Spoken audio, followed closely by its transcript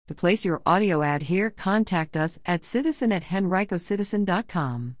To place your audio ad here, contact us at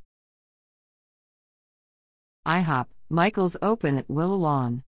citizen@henricocitizen.com. IHOP, Michael's open at Willow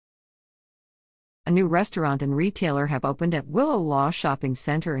Lawn. A new restaurant and retailer have opened at Willow Lawn Shopping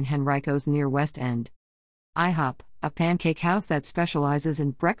Center in Henrico's near West End. IHOP, a pancake house that specializes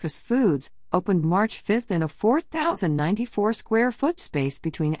in breakfast foods, opened March 5th in a 4,094 square foot space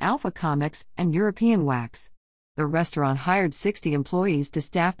between Alpha Comics and European Wax. The restaurant hired 60 employees to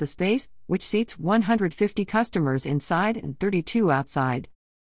staff the space, which seats 150 customers inside and 32 outside.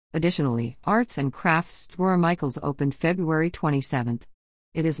 Additionally, Arts and Crafts store Michael's opened February 27th.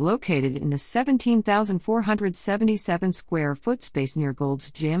 It is located in a 17,477 square foot space near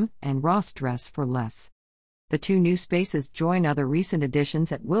Gold's Gym and Ross Dress for Less. The two new spaces join other recent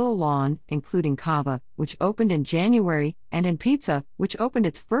additions at Willow Lawn, including Cava, which opened in January, and In Pizza, which opened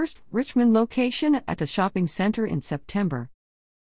its first Richmond location at the shopping center in September.